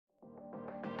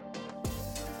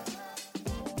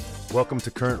Welcome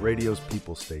to Current Radio's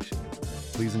People Station.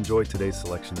 Please enjoy today's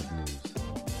selection of news.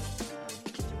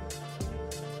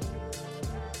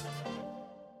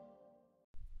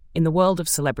 In the world of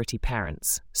celebrity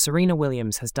parents, Serena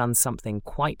Williams has done something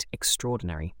quite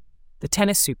extraordinary. The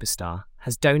tennis superstar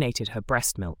has donated her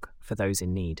breast milk for those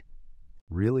in need.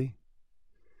 Really?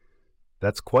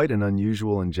 That's quite an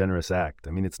unusual and generous act.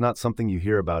 I mean, it's not something you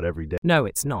hear about every day. No,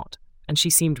 it's not, and she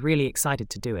seemed really excited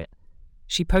to do it.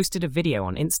 She posted a video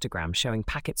on Instagram showing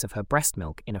packets of her breast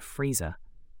milk in a freezer.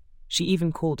 She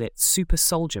even called it Super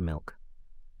Soldier Milk.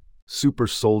 Super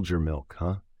soldier milk,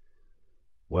 huh?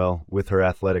 Well, with her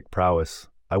athletic prowess,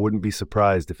 I wouldn't be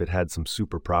surprised if it had some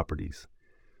super properties.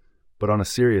 But on a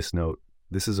serious note,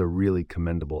 this is a really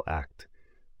commendable act.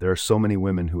 There are so many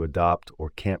women who adopt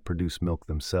or can't produce milk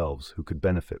themselves who could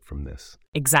benefit from this.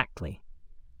 Exactly.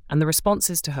 And the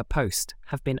responses to her post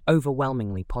have been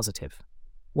overwhelmingly positive.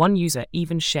 One user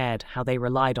even shared how they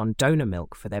relied on donor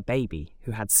milk for their baby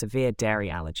who had severe dairy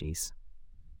allergies.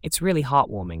 It's really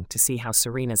heartwarming to see how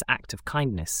Serena's act of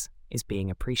kindness is being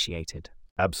appreciated.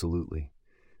 Absolutely.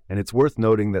 And it's worth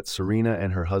noting that Serena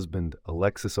and her husband,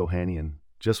 Alexis Ohanian,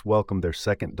 just welcomed their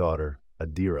second daughter,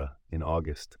 Adira, in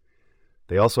August.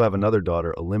 They also have another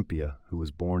daughter, Olympia, who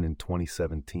was born in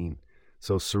 2017.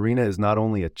 So Serena is not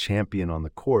only a champion on the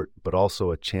court, but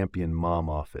also a champion mom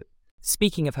off it.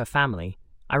 Speaking of her family,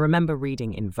 I remember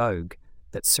reading in Vogue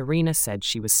that Serena said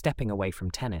she was stepping away from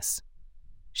tennis.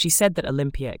 She said that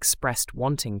Olympia expressed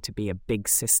wanting to be a big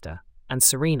sister, and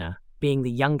Serena, being the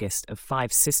youngest of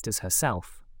 5 sisters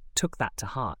herself, took that to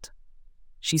heart.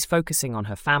 She's focusing on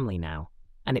her family now,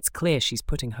 and it's clear she's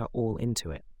putting her all into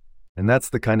it. And that's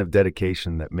the kind of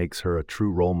dedication that makes her a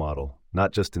true role model,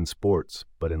 not just in sports,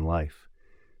 but in life.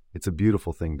 It's a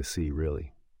beautiful thing to see,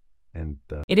 really.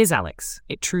 It is, Alex.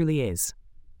 It truly is.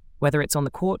 Whether it's on the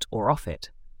court or off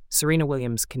it, Serena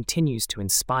Williams continues to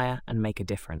inspire and make a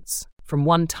difference. From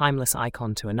one timeless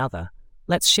icon to another,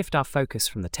 let's shift our focus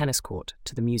from the tennis court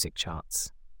to the music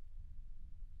charts.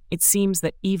 It seems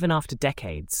that even after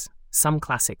decades, some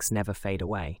classics never fade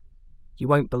away. You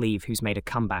won't believe who's made a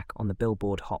comeback on the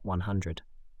Billboard Hot 100.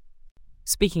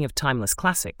 Speaking of timeless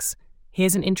classics,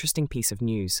 here's an interesting piece of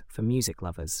news for music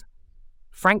lovers.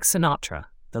 Frank Sinatra,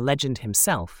 the legend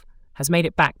himself, has made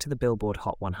it back to the Billboard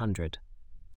Hot 100.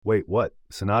 Wait, what?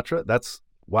 Sinatra?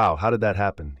 Wow, how did that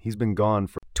happen? He's been gone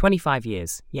for 25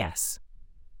 years, yes.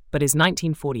 But his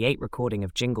 1948 recording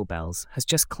of Jingle Bells has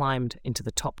just climbed into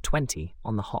the top 20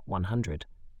 on the Hot 100.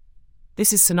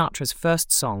 This is Sinatra's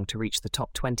first song to reach the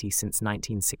top 20 since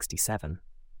 1967.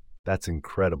 That's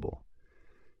incredible.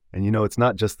 And you know, it's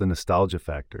not just the nostalgia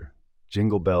factor.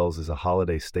 Jingle Bells is a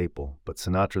holiday staple, but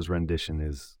Sinatra's rendition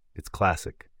it's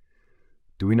classic.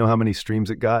 Do we know how many streams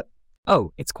it got?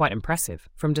 Oh, it's quite impressive.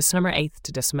 From December 8th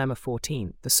to December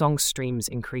 14th, the song's streams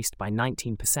increased by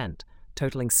 19%,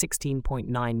 totaling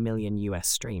 16.9 million US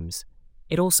streams.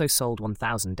 It also sold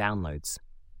 1,000 downloads.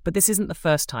 But this isn't the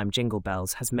first time Jingle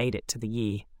Bells has made it to the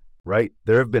Ye. Right,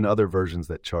 there have been other versions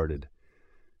that charted.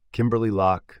 Kimberly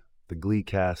Locke, the Glee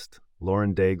cast,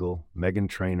 Lauren Daigle, Meghan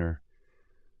Trainor.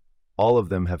 All of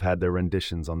them have had their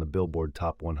renditions on the Billboard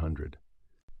Top 100.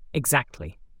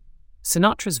 Exactly.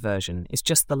 Sinatra's version is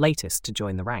just the latest to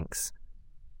join the ranks.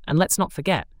 And let's not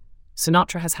forget,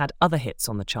 Sinatra has had other hits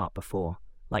on the chart before,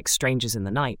 like Strangers in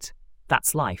the Night,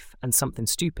 That's Life, and Something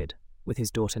Stupid, with his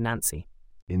daughter Nancy.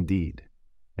 Indeed.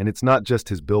 And it's not just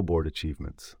his Billboard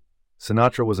achievements.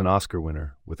 Sinatra was an Oscar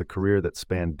winner with a career that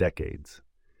spanned decades.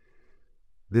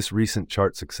 This recent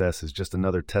chart success is just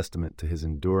another testament to his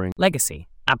enduring legacy.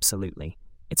 Absolutely.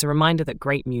 It's a reminder that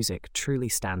great music truly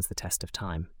stands the test of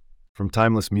time. From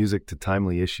timeless music to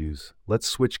timely issues, let's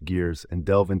switch gears and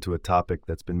delve into a topic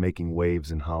that's been making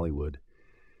waves in Hollywood.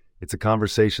 It's a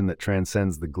conversation that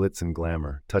transcends the glitz and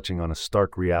glamour, touching on a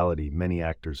stark reality many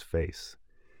actors face.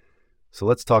 So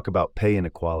let's talk about pay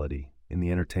inequality in the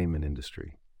entertainment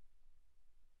industry.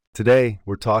 Today,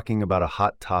 we're talking about a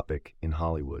hot topic in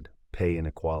Hollywood, pay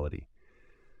inequality.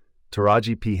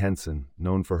 Taraji P. Henson,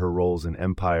 known for her roles in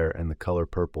Empire and The Color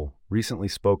Purple, recently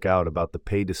spoke out about the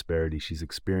pay disparity she's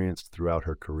experienced throughout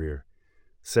her career.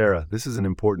 Sarah, this is an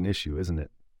important issue, isn't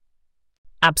it?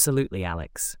 Absolutely,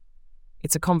 Alex.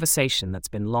 It's a conversation that's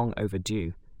been long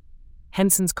overdue.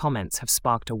 Henson's comments have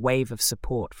sparked a wave of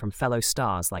support from fellow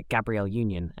stars like Gabrielle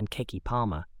Union and Keke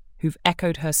Palmer, who've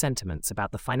echoed her sentiments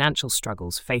about the financial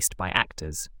struggles faced by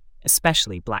actors,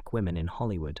 especially black women in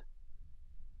Hollywood.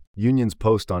 Union's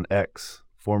post on X,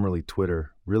 formerly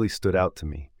Twitter, really stood out to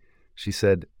me. She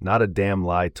said, "Not a damn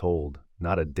lie told,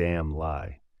 not a damn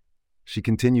lie." She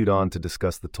continued on to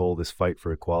discuss the toll this fight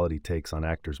for equality takes on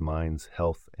actors' minds,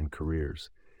 health, and careers.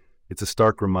 It's a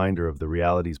stark reminder of the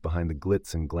realities behind the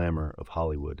glitz and glamour of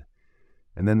Hollywood.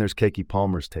 And then there's Keke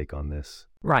Palmer's take on this.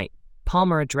 Right.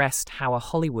 Palmer addressed how a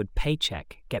Hollywood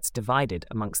paycheck gets divided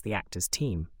amongst the actor's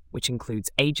team, which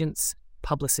includes agents,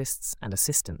 publicists, and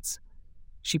assistants.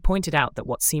 She pointed out that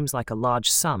what seems like a large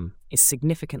sum is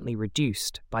significantly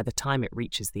reduced by the time it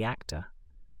reaches the actor.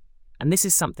 And this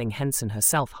is something Henson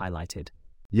herself highlighted.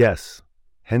 Yes,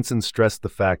 Henson stressed the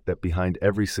fact that behind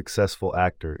every successful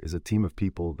actor is a team of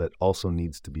people that also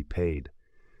needs to be paid.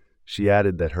 She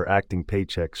added that her acting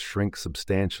paychecks shrink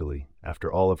substantially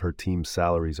after all of her team's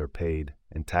salaries are paid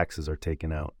and taxes are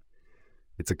taken out.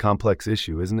 It's a complex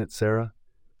issue, isn't it, Sarah?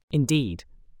 Indeed,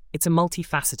 it's a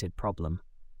multifaceted problem.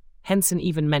 Henson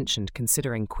even mentioned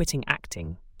considering quitting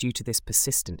acting due to this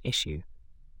persistent issue.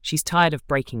 She's tired of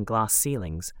breaking glass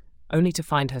ceilings, only to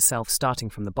find herself starting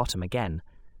from the bottom again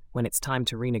when it's time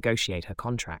to renegotiate her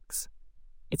contracts.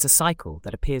 It's a cycle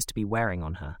that appears to be wearing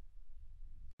on her.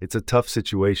 It's a tough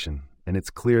situation, and it's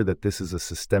clear that this is a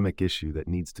systemic issue that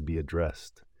needs to be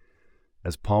addressed.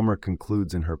 As Palmer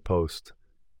concludes in her post,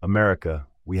 "America,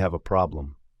 we have a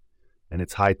problem, and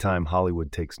it's high time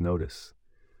Hollywood takes notice."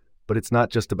 But it's not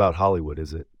just about Hollywood,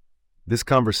 is it? This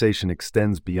conversation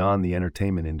extends beyond the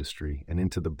entertainment industry and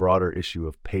into the broader issue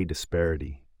of pay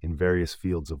disparity in various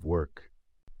fields of work.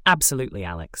 Absolutely,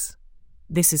 Alex.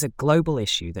 This is a global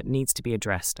issue that needs to be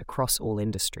addressed across all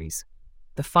industries.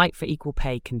 The fight for equal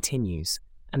pay continues,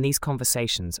 and these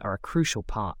conversations are a crucial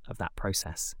part of that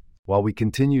process. While we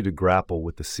continue to grapple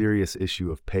with the serious issue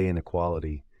of pay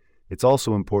inequality, it's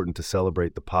also important to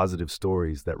celebrate the positive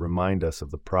stories that remind us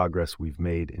of the progress we've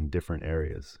made in different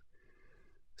areas.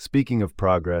 Speaking of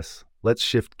progress, let's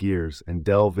shift gears and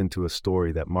delve into a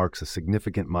story that marks a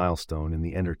significant milestone in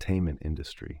the entertainment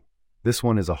industry. This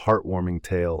one is a heartwarming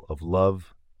tale of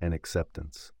love and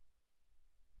acceptance.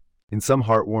 In some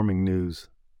heartwarming news,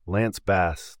 Lance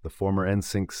Bass, the former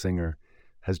NSYNC singer,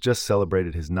 has just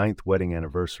celebrated his 9th wedding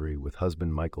anniversary with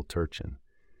husband Michael Turchin.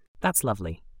 That's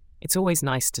lovely. It's always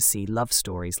nice to see love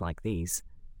stories like these.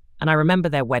 And I remember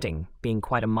their wedding being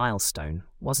quite a milestone,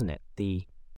 wasn't it?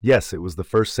 Yes, it was the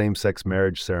first same-sex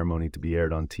marriage ceremony to be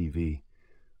aired on TV.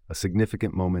 A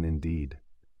significant moment indeed.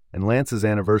 And Lance's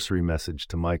anniversary message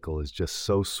to Michael is just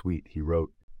so sweet. He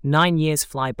wrote, 9 years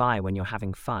fly by when you're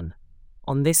having fun.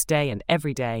 On this day and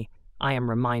every day, I am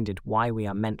reminded why we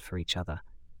are meant for each other.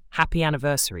 Happy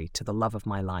anniversary to the love of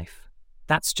my life.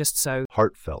 That's just so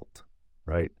heartfelt,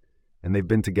 right? And they've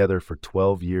been together for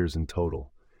 12 years in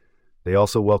total. They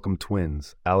also welcomed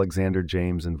twins, Alexander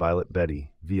James and Violet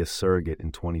Betty, via surrogate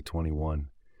in 2021.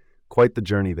 Quite the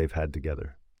journey they've had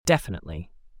together. Definitely.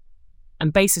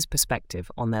 And Bass's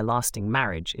perspective on their lasting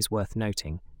marriage is worth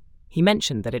noting. He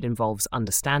mentioned that it involves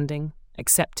understanding,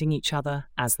 accepting each other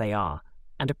as they are,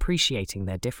 and appreciating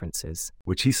their differences.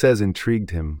 Which he says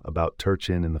intrigued him about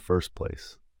Turchin in the first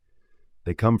place.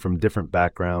 They come from different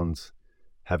backgrounds,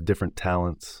 have different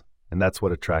talents, and that's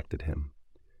what attracted him.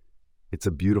 It's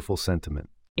a beautiful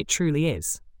sentiment. It truly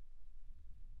is.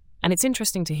 And it's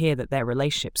interesting to hear that their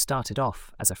relationship started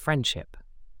off as a friendship.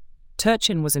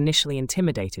 Turchin was initially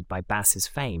intimidated by Bass's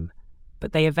fame,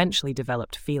 but they eventually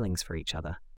developed feelings for each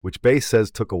other. Which Bass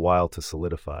says took a while to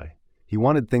solidify. He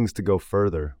wanted things to go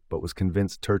further, but was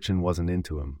convinced Turchin wasn't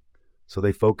into him, so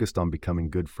they focused on becoming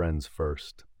good friends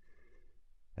first.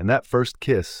 And that first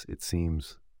kiss, it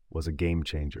seems, was a game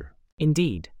changer.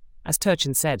 Indeed. As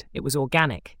Turchin said, it was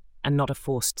organic and not a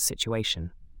forced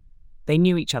situation. They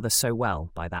knew each other so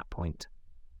well by that point.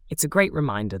 It's a great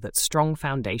reminder that strong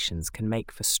foundations can make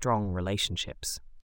for strong relationships.